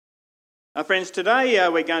Friends, today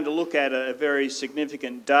we're going to look at a very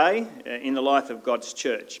significant day in the life of God's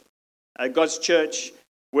church. God's church,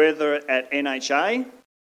 whether at NHA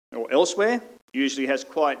or elsewhere, usually has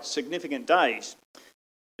quite significant days.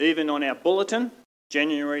 Even on our bulletin,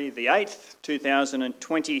 January the 8th,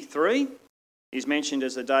 2023, is mentioned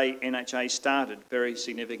as the day NHA started. Very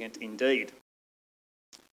significant indeed.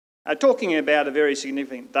 Talking about a very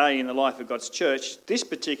significant day in the life of God's church, this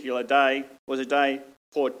particular day was a day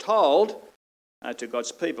foretold to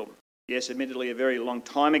God's people. Yes, admittedly a very long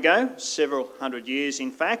time ago, several hundred years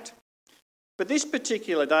in fact, but this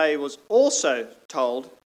particular day was also told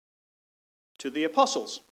to the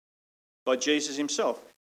apostles by Jesus himself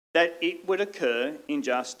that it would occur in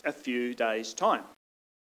just a few days' time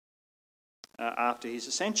after his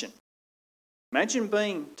ascension. Imagine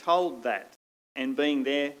being told that and being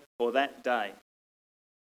there for that day.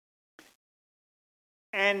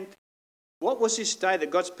 And what was this day that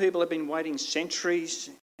God's people had been waiting centuries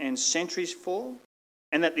and centuries for,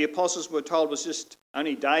 and that the apostles were told was just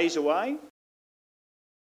only days away?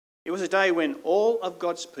 It was a day when all of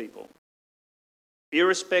God's people,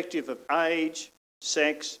 irrespective of age,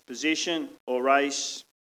 sex, position or race,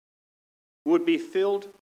 would be filled,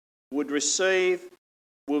 would receive,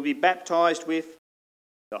 would be baptised with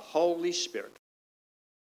the Holy Spirit.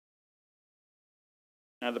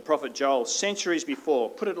 Now, the prophet Joel, centuries before,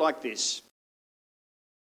 put it like this: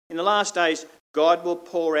 in the last days, God will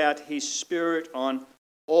pour out his Spirit on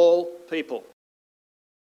all people.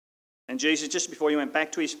 And Jesus, just before he went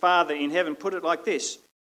back to his Father in heaven, put it like this: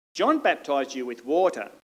 John baptised you with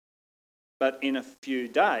water, but in a few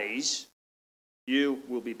days you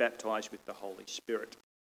will be baptised with the Holy Spirit.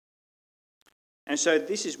 And so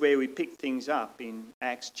this is where we pick things up in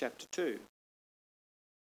Acts chapter 2.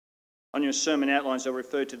 On your sermon outlines, I'll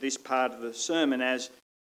refer to this part of the sermon as,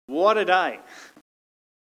 what a day.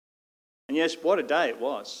 And yes, what a day it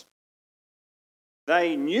was.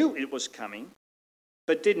 They knew it was coming,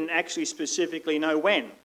 but didn't actually specifically know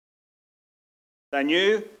when. They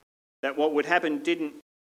knew that what would happen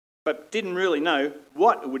but didn't really know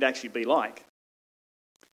what it would actually be like.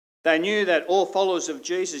 They knew that all followers of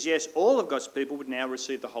Jesus, yes, all of God's people, would now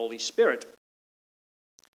receive the Holy Spirit.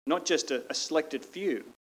 Not just a selected few,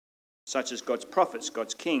 such as God's prophets,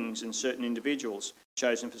 God's kings, and certain individuals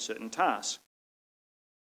chosen for certain tasks.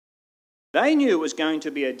 They knew it was going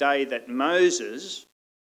to be a day that Moses,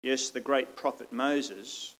 yes, the great prophet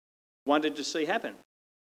Moses, wanted to see happen,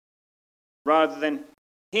 rather than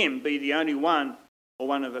him be the only one or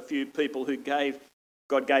one of a few people who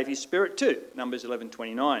God gave his Spirit to, Numbers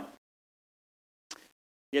 11:29.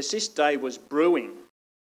 Yes, this day was brewing.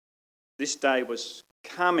 This day was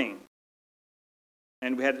coming.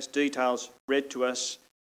 And we had its details read to us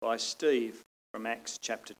by Steve from Acts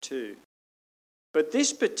chapter 2. But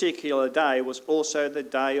this particular day was also the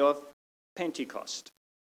day of Pentecost.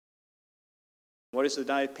 What is the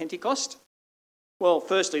day of Pentecost? Well,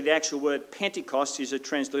 firstly, the actual word Pentecost is a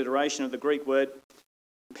transliteration of the Greek word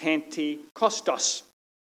Pentekostos,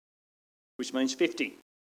 which means 50.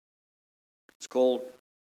 It's called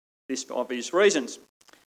this for obvious reasons.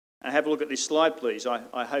 Have a look at this slide, please.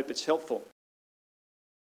 I hope it's helpful.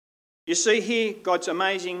 You see here God's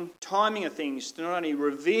amazing timing of things to not only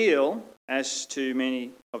reveal as to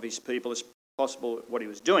many of his people as possible what he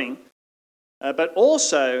was doing, but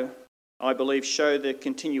also, I believe, show the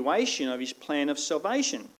continuation of his plan of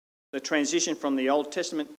salvation, the transition from the Old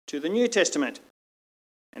Testament to the New Testament,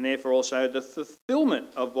 and therefore also the fulfilment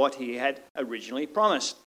of what he had originally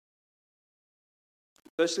promised.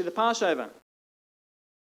 Firstly, the Passover.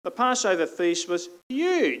 The Passover feast was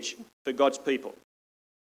huge for God's people.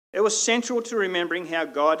 It was central to remembering how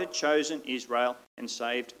God had chosen Israel and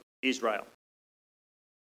saved Israel.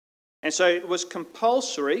 And so it was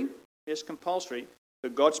compulsory, yes, compulsory, for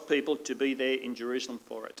God's people to be there in Jerusalem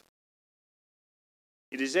for it.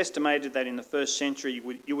 It is estimated that in the first century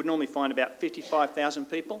you would normally find about 55,000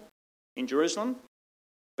 people in Jerusalem,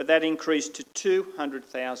 but that increased to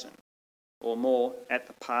 200,000 or more at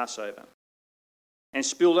the Passover, and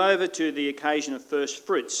spilled over to the occasion of first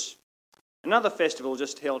fruits, another festival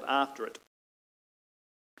just held after it.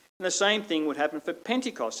 And the same thing would happen for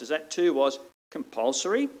Pentecost, as that too was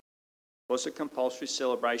compulsory. It was a compulsory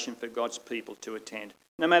celebration for God's people to attend,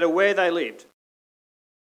 no matter where they lived.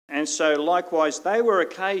 And so likewise, they were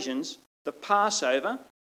occasions, the Passover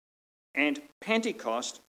and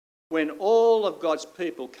Pentecost, when all of God's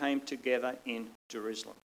people came together in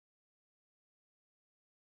Jerusalem.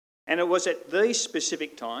 And it was at these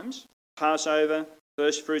specific times, Passover,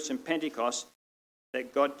 first fruits and Pentecost,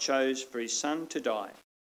 that God chose for his Son to die,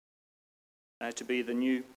 to be the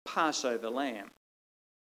new Passover lamb.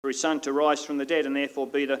 for his Son to rise from the dead and therefore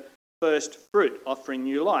be the first fruit, offering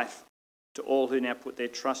new life to all who now put their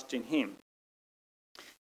trust in him.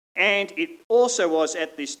 And it also was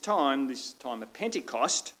at this time of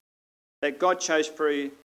Pentecost, that God chose for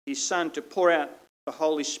his Son to pour out the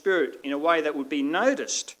Holy Spirit in a way that would be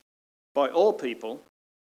noticed by all people,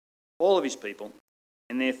 all of his people,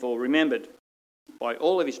 and therefore remembered by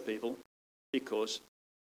all of his people because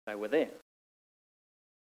they were there.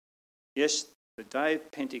 Yes, the day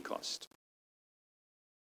of Pentecost,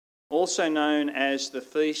 also known as the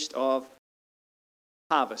Feast of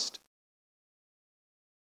Harvest,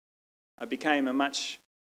 it became a much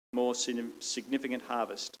more significant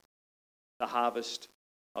harvest, the harvest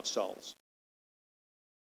of souls.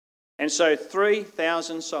 And so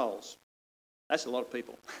 3,000 souls, that's a lot of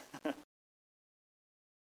people,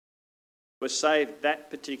 were saved that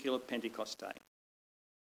particular Pentecost day.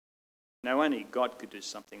 Now only God could do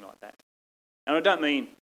something like that. And I don't mean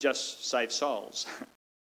just save souls.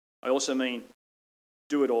 I also mean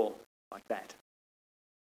do it all like that.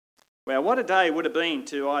 Well, what a day it would have been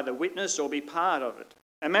to either witness or be part of it.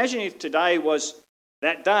 Imagine if today was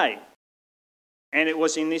that day and it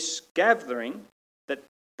was in this gathering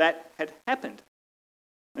that had happened.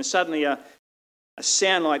 And suddenly a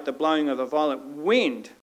sound like the blowing of a violent wind,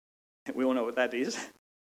 we all know what that is,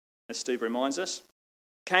 as Steve reminds us,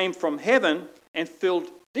 came from heaven and filled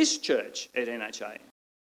this church at NHA,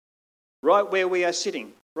 right where we are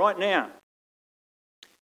sitting, right now.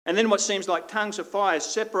 And then what seems like tongues of fire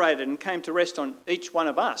separated and came to rest on each one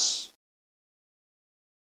of us.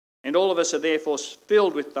 And all of us are therefore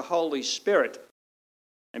filled with the Holy Spirit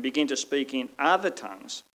and begin to speak in other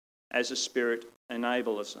tongues as the Spirit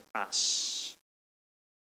enables us.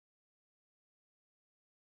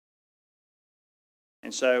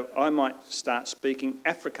 And so I might start speaking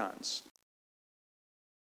Afrikaans.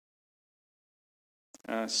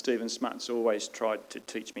 Stephen Smuts always tried to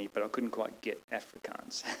teach me, but I couldn't quite get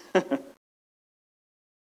Afrikaans.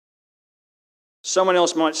 Someone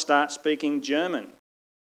else might start speaking German.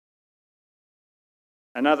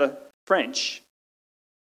 Another French.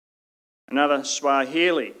 Another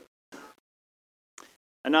Swahili.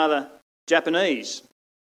 Another Japanese.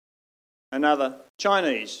 Another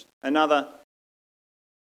Chinese. Another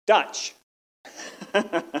Dutch.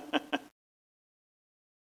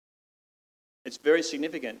 It's very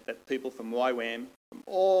significant that people from YWAM, from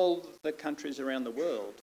all the countries around the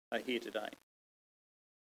world, are here today.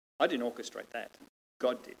 I didn't orchestrate that.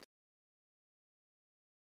 God did.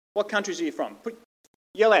 What countries are you from?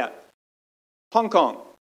 Yell out. Hong Kong.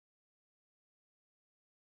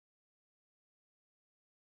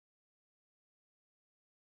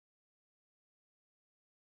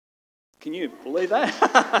 Can you believe that?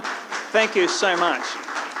 Thank you so much.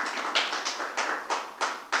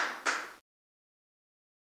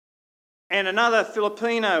 And another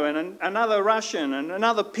Filipino, and another Russian, and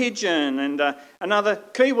another Pigeon, and another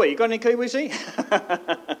Kiwi. You got any Kiwis here?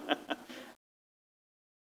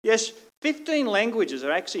 Yes, 15 languages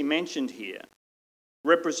are actually mentioned here,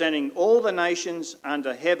 representing all the nations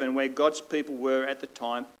under heaven where God's people were at the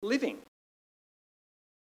time living,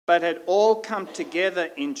 but had all come together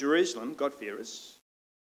in Jerusalem, God-fearers,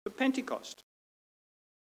 for Pentecost.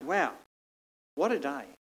 Wow, what a day.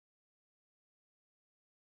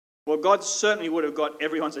 Well, God certainly would have got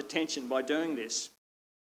everyone's attention by doing this.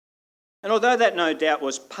 And although that no doubt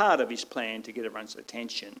was part of his plan to get everyone's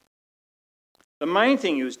attention, the main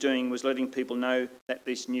thing he was doing was letting people know that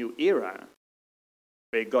this new era,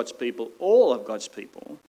 where God's people, all of God's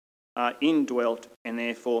people, are indwelt and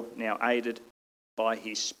therefore now aided by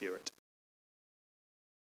his Spirit.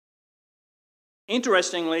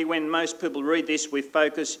 Interestingly, when most people read this, we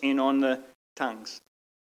focus in on the tongues.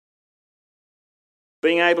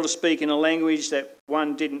 Being able to speak in a language that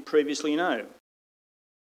one didn't previously know,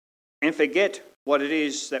 and forget what it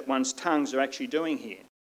is that one's tongues are actually doing here.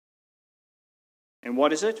 And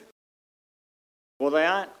what is it? Well, they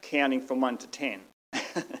aren't counting from 1 to 10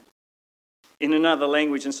 in another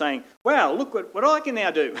language and saying, wow, look what I can now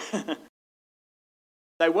do.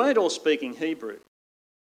 They weren't all speaking Hebrew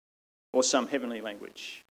or some heavenly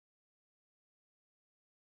language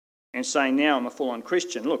and saying, now I'm a full-on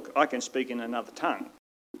Christian, look, I can speak in another tongue.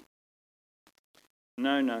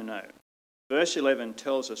 No. Verse 11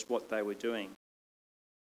 tells us what they were doing.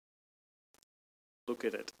 Look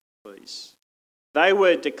at it, please. They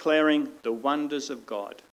were declaring the wonders of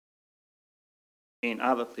God in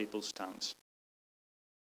other people's tongues,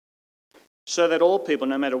 so that all people,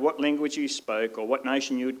 no matter what language you spoke or what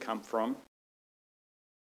nation you had come from,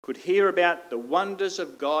 could hear about the wonders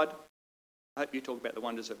of God. I hope you talk about the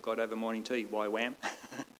wonders of God over morning tea, YWAM.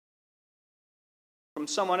 From from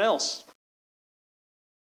someone else.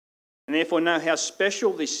 And therefore know how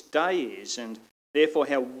special this day is, and therefore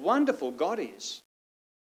how wonderful God is.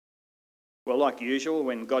 Well, like usual,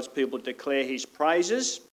 when God's people declare his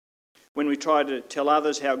praises, when we try to tell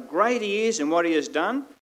others how great he is and what he has done,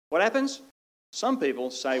 what happens? Some people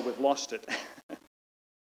say we've lost it.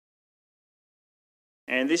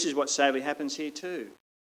 And this is what sadly happens here too.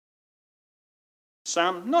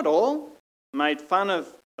 Some, not all, made fun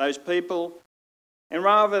of those people, and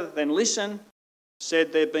rather than listen,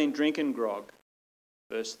 said they've been drinking grog.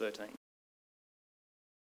 Verse 13.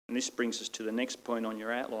 And this brings us to the next point on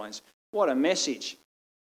your outlines. What a message.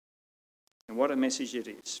 And what a message it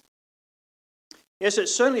is. Yes, it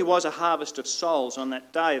certainly was a harvest of souls on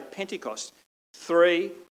that day of Pentecost.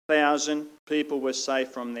 3,000 people were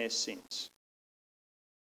saved from their sins.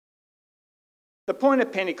 The point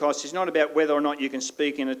of Pentecost is not about whether or not you can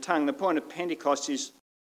speak in a tongue. The point of Pentecost is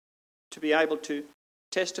to be able to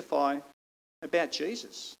testify about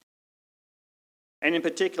Jesus, and in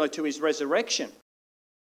particular to his resurrection.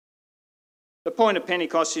 The point of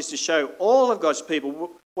Pentecost is to show all of God's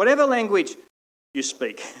people, whatever language you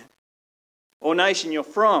speak or nation you're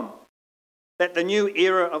from, that the new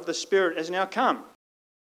era of the Spirit has now come.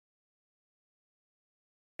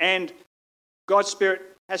 And God's Spirit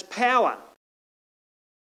has power.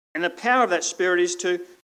 And the power of that Spirit is to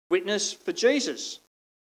witness for Jesus.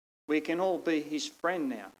 We can all be his friend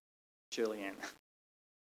now, Julianne.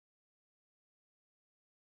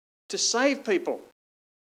 To save people.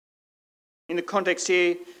 In the context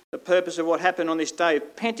here, the purpose of what happened on this day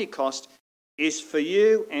of Pentecost is for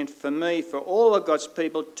you and for me, for all of God's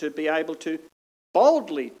people, to be able to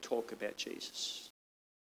boldly talk about Jesus.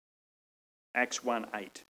 Acts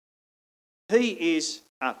 1:8. He is,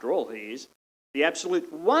 after all, he is the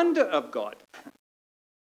absolute wonder of God.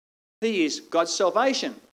 He is God's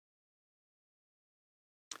salvation.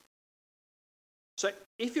 So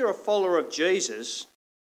if you're a follower of Jesus,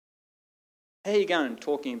 how are you going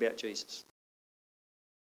talking about Jesus?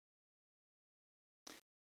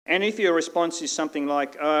 And if your response is something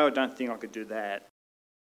like, oh, I don't think I could do that.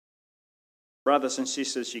 Brothers and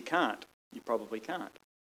sisters, you can't. You probably can't.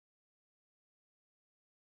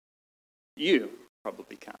 You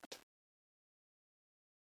probably can't.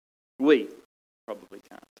 We probably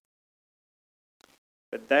can't.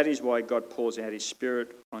 But that is why God pours out his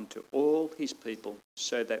Spirit onto all his people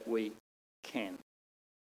so that we can.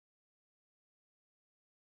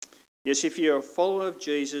 Yes, if you're a follower of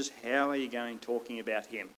Jesus, how are you going talking about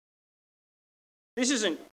him? This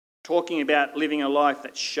isn't talking about living a life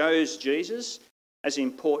that shows Jesus, as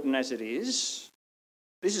important as it is.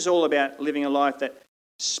 This is all about living a life that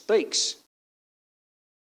speaks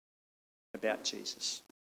about Jesus.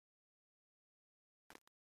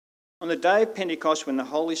 On the day of Pentecost, when the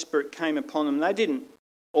Holy Spirit came upon them, they didn't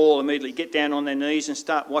all immediately get down on their knees and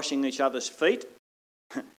start washing each other's feet.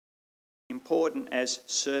 Important as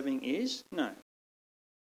serving is? No.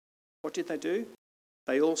 What did they do?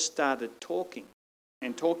 They all started talking.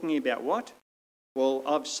 And talking about what? Well,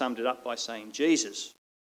 I've summed it up by saying Jesus.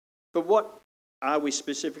 But what are we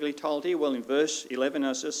specifically told here? Well, in verse 11,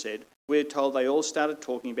 as I said, we're told they all started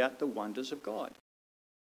talking about the wonders of God.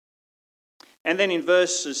 And then in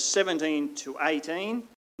verses 17 to 18,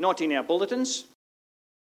 not in our bulletins,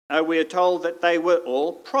 we are told that they were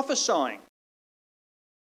all prophesying.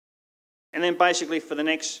 And then basically for the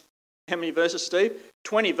next, how many verses, Steve?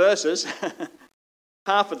 20 verses,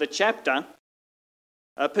 half of the chapter,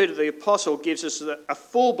 Peter the Apostle gives us a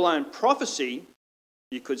full-blown prophecy,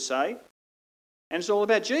 you could say, and it's all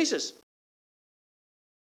about Jesus.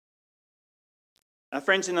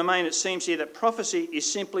 Friends, in the main, it seems here that prophecy is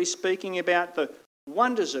simply speaking about the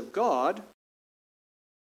wonders of God,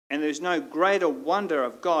 and there's no greater wonder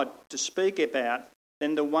of God to speak about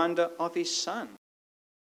than the wonder of his Son.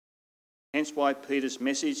 Hence why Peter's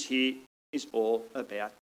message here is all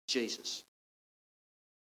about Jesus.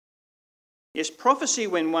 Yes, prophecy,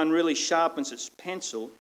 when one really sharpens its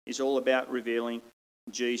pencil, is all about revealing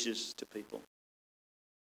Jesus to people.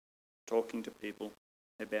 Talking to people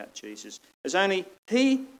about Jesus, as only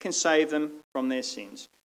he can save them from their sins.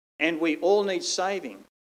 And we all need saving,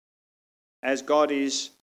 as God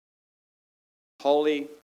is holy,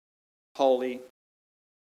 holy,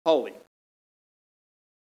 holy.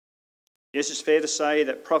 Yes, it's fair to say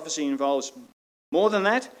that prophecy involves more than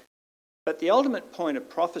that, but the ultimate point of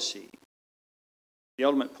prophecy, the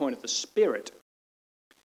ultimate point of the Spirit,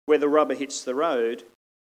 where the rubber hits the road,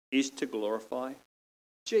 is to glorify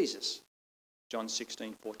Jesus. John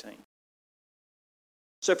 16:14.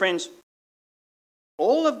 So friends,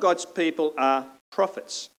 all of God's people are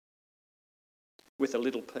prophets with a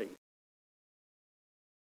little p.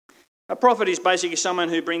 A prophet is basically someone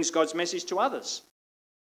who brings God's message to others.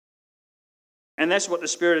 And that's what the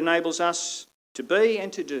Spirit enables us to be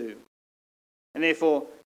and to do. And therefore,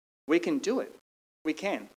 we can do it. We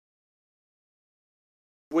can.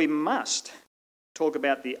 We must talk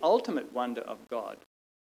about the ultimate wonder of God,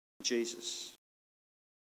 Jesus.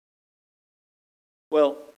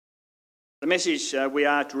 Well, the message we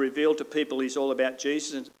are to reveal to people is all about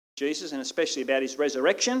Jesus, and especially about his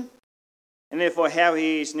resurrection, and therefore how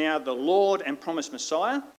he is now the Lord and promised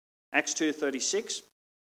Messiah, Acts 2:36.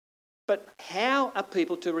 But how are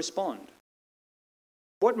people to respond?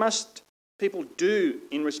 What must people do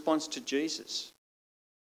in response to Jesus?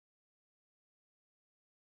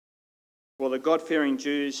 Well, the God-fearing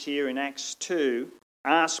Jews here in Acts 2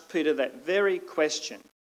 ask Peter that very question.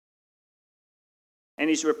 And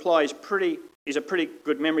his reply is a pretty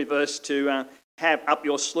good memory verse to have up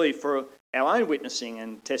your sleeve for our own witnessing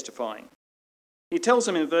and testifying. He tells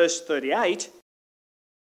them in verse 38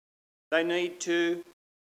 they need to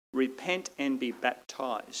repent and be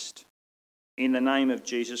baptised in the name of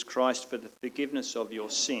Jesus Christ for the forgiveness of your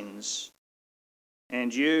sins,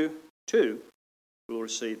 and you too will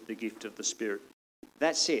receive the gift of the Spirit.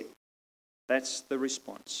 That's it. That's the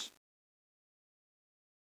response.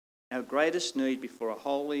 Our greatest need before a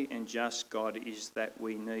holy and just God is that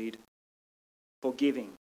we need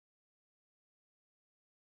forgiving.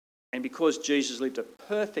 And because Jesus lived a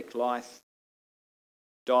perfect life,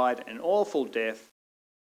 died an awful death,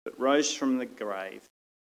 but rose from the grave,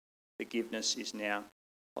 forgiveness is now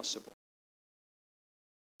possible.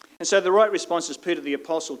 And so the right response, as Peter the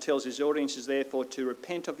Apostle tells his audience, is therefore to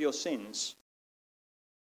repent of your sins.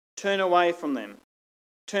 Turn away from them.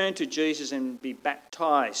 Turn to Jesus and be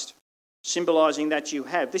baptised, symbolising that you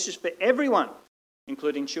have. This is for everyone,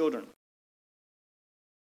 including children.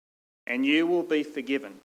 And you will be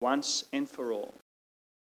forgiven once and for all.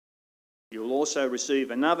 You will also receive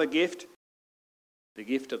another gift, the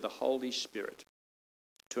gift of the Holy Spirit,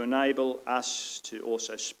 to enable us to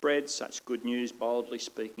also spread such good news, boldly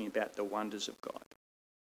speaking about the wonders of God.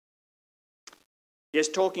 Yes,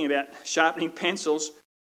 talking about sharpening pencils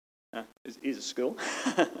is a skill.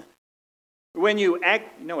 When you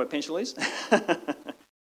know what a pencil is?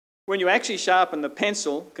 When you actually sharpen the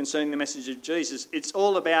pencil concerning the message of Jesus, it's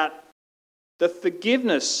all about the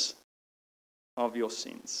forgiveness of your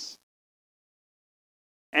sins.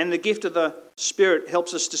 And the gift of the Spirit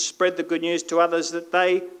helps us to spread the good news to others that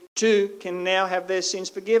they too can now have their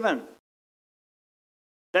sins forgiven.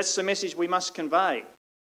 That's the message we must convey.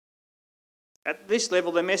 At this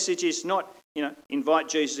level, the message is not, invite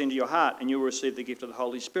Jesus into your heart and you'll receive the gift of the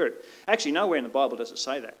Holy Spirit. Actually, nowhere in the Bible does it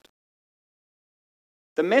say that.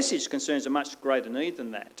 The message concerns a much greater need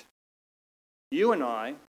than that. You and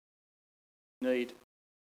I need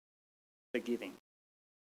forgiving.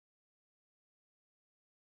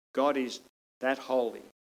 God is that holy.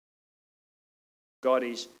 God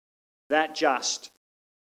is that just.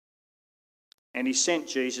 And he sent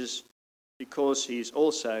Jesus because he is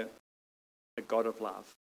also a God of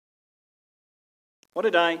love. What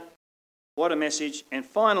a day, what a message, and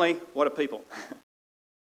finally, what a people.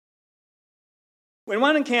 When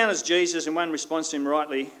one encounters Jesus and one responds to him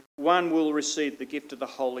rightly, one will receive the gift of the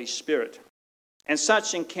Holy Spirit. And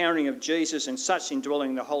such encountering of Jesus and such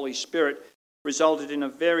indwelling the Holy Spirit resulted in a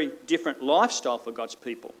very different lifestyle for God's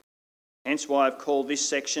people. Hence why I've called this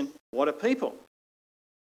section, What a People.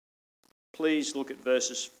 Please look at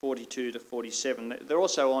verses 42 to 47. They're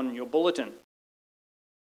also on your bulletin.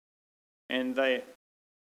 And they're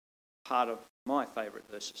part of my favourite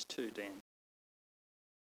verses too, Dan.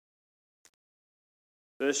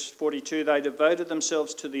 Verse 42, they devoted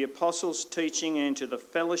themselves to the apostles' teaching and to the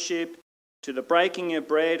fellowship, to the breaking of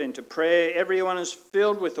bread and to prayer. Everyone is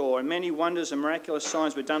filled with awe, and many wonders and miraculous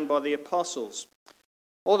signs were done by the apostles.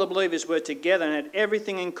 All the believers were together and had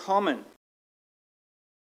everything in common.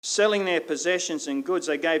 Selling their possessions and goods,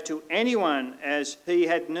 they gave to anyone as he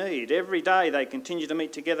had need. Every day they continued to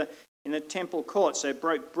meet together in the temple courts. They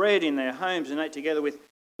broke bread in their homes and ate together with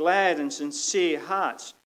glad and sincere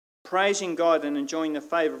hearts, praising God and enjoying the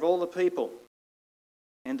favour of all the people.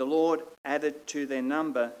 And the Lord added to their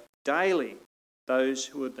number daily those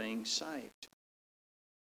who were being saved.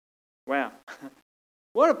 Wow.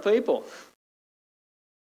 What a people.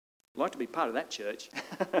 I'd like to be part of that church.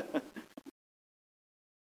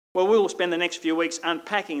 Well, we will spend the next few weeks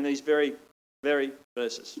unpacking these very, very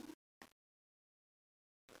verses.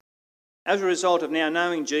 As a result of now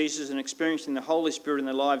knowing Jesus and experiencing the Holy Spirit in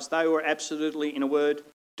their lives, they were absolutely, in a word,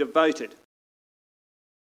 devoted.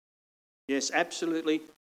 Yes, absolutely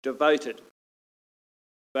devoted,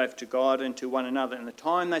 both to God and to one another. And the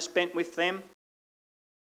time they spent with them,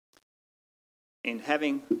 in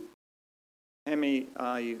having, how many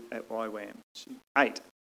are you at YWAM? 8.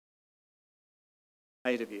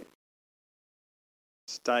 8 of you.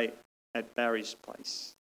 Stay at Barry's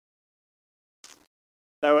place.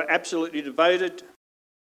 They were absolutely devoted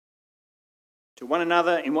to one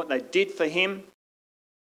another in what they did for him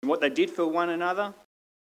and what they did for one another.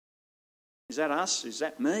 Is that us? Is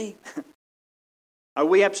that me? Are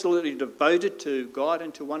we absolutely devoted to God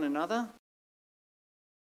and to one another?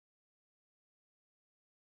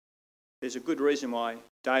 There's a good reason why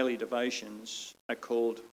daily devotions are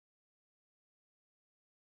called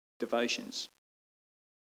devotions.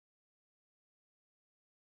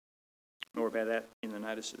 More about that in the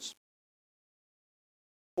notices.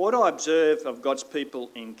 What I observe of God's people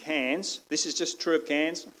in Cairns, this is just true of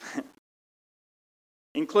Cairns,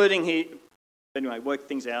 including here, anyway, work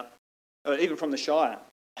things out, even from the Shire.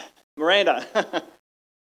 Miranda.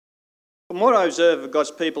 From what I observe of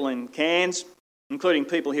God's people in Cairns, including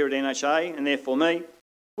people here at NHA, and therefore me,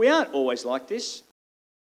 we aren't always like this.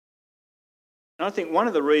 And I think one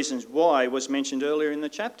of the reasons why was mentioned earlier in the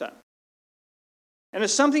chapter. And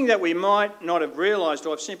it's something that we might not have realised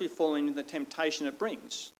or have simply fallen into the temptation it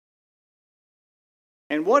brings.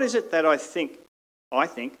 And what is it that I think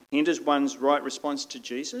hinders one's right response to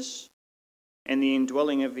Jesus and the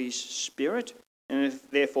indwelling of his Spirit, and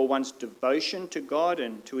therefore one's devotion to God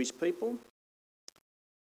and to his people?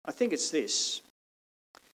 I think it's this.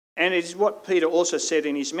 And it is what Peter also said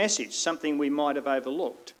in his message, something we might have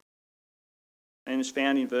overlooked. And it's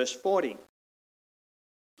found in verse 40.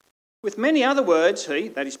 With many other words, he,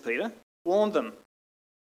 that is Peter, warned them.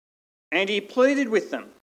 And he pleaded with them,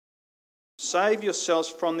 save yourselves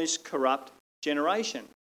from this corrupt generation.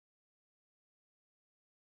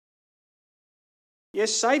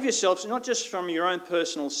 Yes, save yourselves not just from your own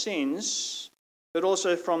personal sins, but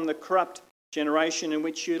also from the corrupt generation in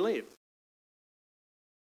which you live.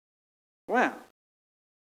 Wow.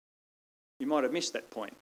 You might have missed that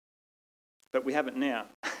point, but we haven't now.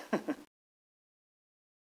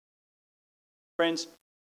 Friends,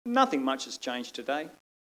 nothing much has changed today.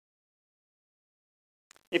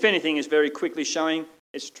 If anything, is very quickly showing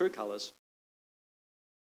its true colours.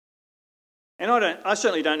 And I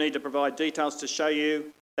certainly don't need to provide details to show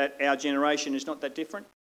you that our generation is not that different.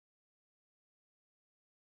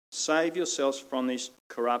 Save yourselves from this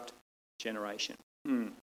corrupt generation.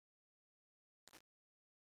 Do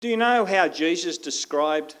you know how Jesus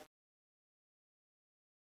described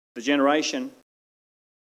the generation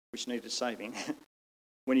which needed saving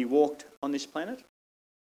when he walked on this planet?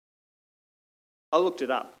 I looked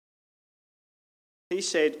it up. He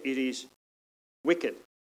said it is wicked.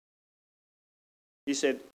 He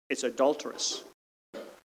said it's adulterous,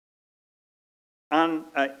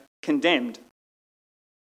 condemned,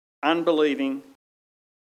 unbelieving,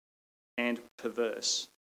 and perverse.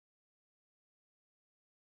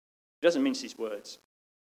 He doesn't mince his words.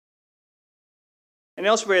 And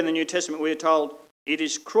elsewhere in the New Testament we are told it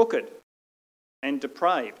is crooked and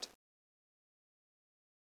depraved.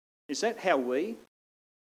 Is that how we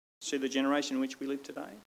see the generation in which we live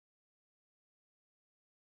today?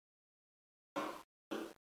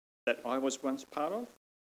 That I was once part of?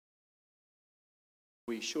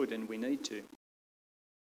 We should and we need to.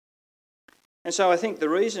 And so I think the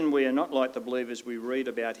reason we are not like the believers we read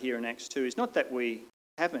about here in Acts 2 is not that we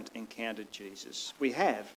haven't encountered Jesus. We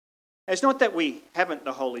have. It's not that we haven't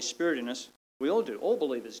the Holy Spirit in us. We all do. All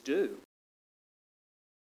believers do.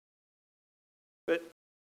 But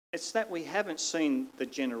it's that we haven't seen the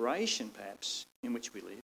generation, perhaps, in which we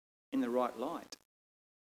live in the right light.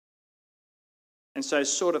 And so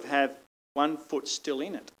sort of have one foot still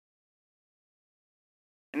in it.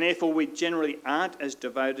 And therefore we generally aren't as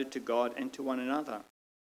devoted to God and to one another,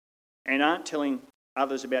 and aren't telling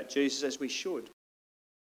others about Jesus as we should.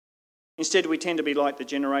 Instead, we tend to be like the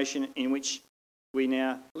generation in which we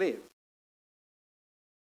now live.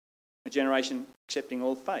 A generation accepting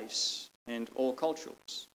all faiths and all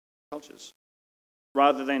cultures,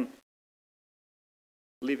 rather than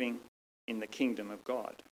living in the kingdom of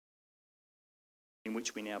God, in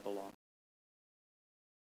which we now belong.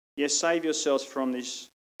 Yes, save yourselves from this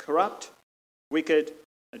corrupt, wicked,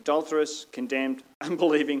 adulterous, condemned,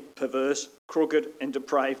 unbelieving, perverse, crooked and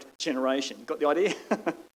depraved generation. Got the idea?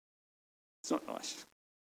 It's not nice.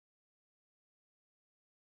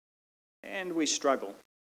 And we struggle.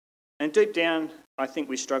 And deep down, I think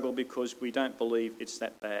we struggle because we don't believe it's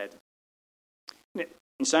that bad.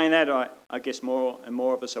 In saying that, I guess more and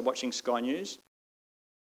more of us are watching Sky News.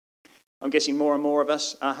 I'm guessing more and more of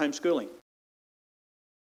us are homeschooling.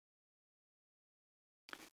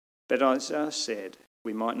 But as I said,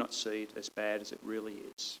 we might not see it as bad as it really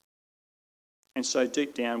is. And so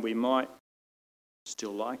deep down we might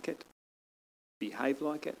still like it, behave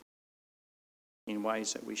like it in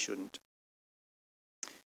ways that we shouldn't.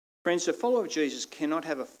 Friends, a follower of Jesus cannot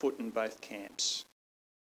have a foot in both camps.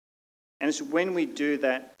 And it's when we do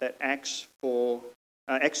that Acts 2,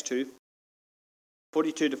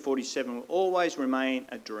 42 to 47 will always remain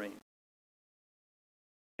a dream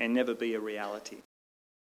and never be a reality.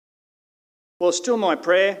 Well, it's still my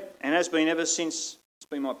prayer, and has been ever since, it's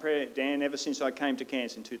been my prayer, Dan, ever since I came to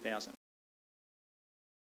Cairns in 2000,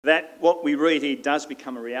 that what we read here does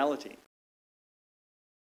become a reality,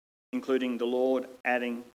 including the Lord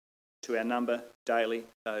adding to our number daily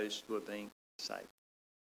those who are being saved.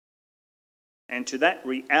 And to that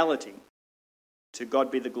reality, to God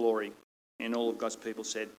be the glory. And all of God's people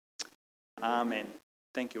said, Amen.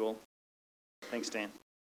 Thank you all. Thanks, Dan.